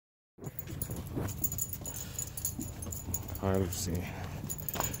Alright, let's see.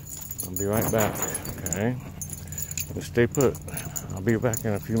 I'll be right back, okay? Just stay put. I'll be back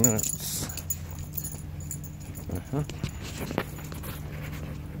in a few minutes.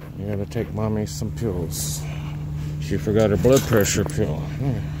 You gotta take mommy some pills. She forgot her blood pressure pill.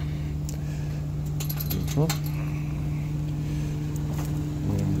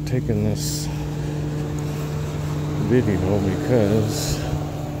 I'm taking this video because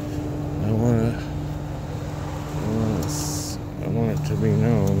I want it to be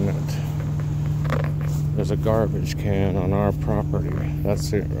known that there's a garbage can on our property.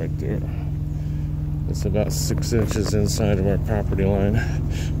 That's it right there. It's about 6 inches inside of our property line,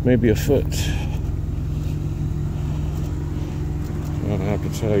 maybe a foot. I don't have to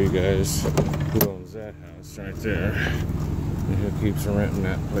tell you guys who owns that house right there and who keeps renting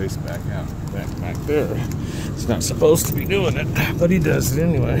that place back there. He's not supposed to be doing it, but he does it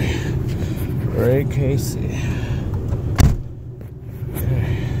anyway. Ray Casey.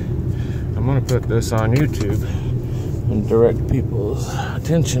 Okay. I'm gonna put this on YouTube and direct people's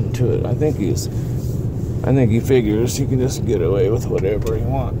attention to it. I think he figures he can just get away with whatever he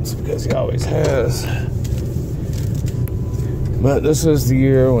wants because he always has. But this is the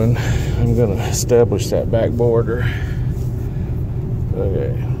year when I'm gonna establish that back border.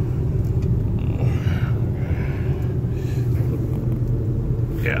 Okay.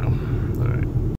 Yeah.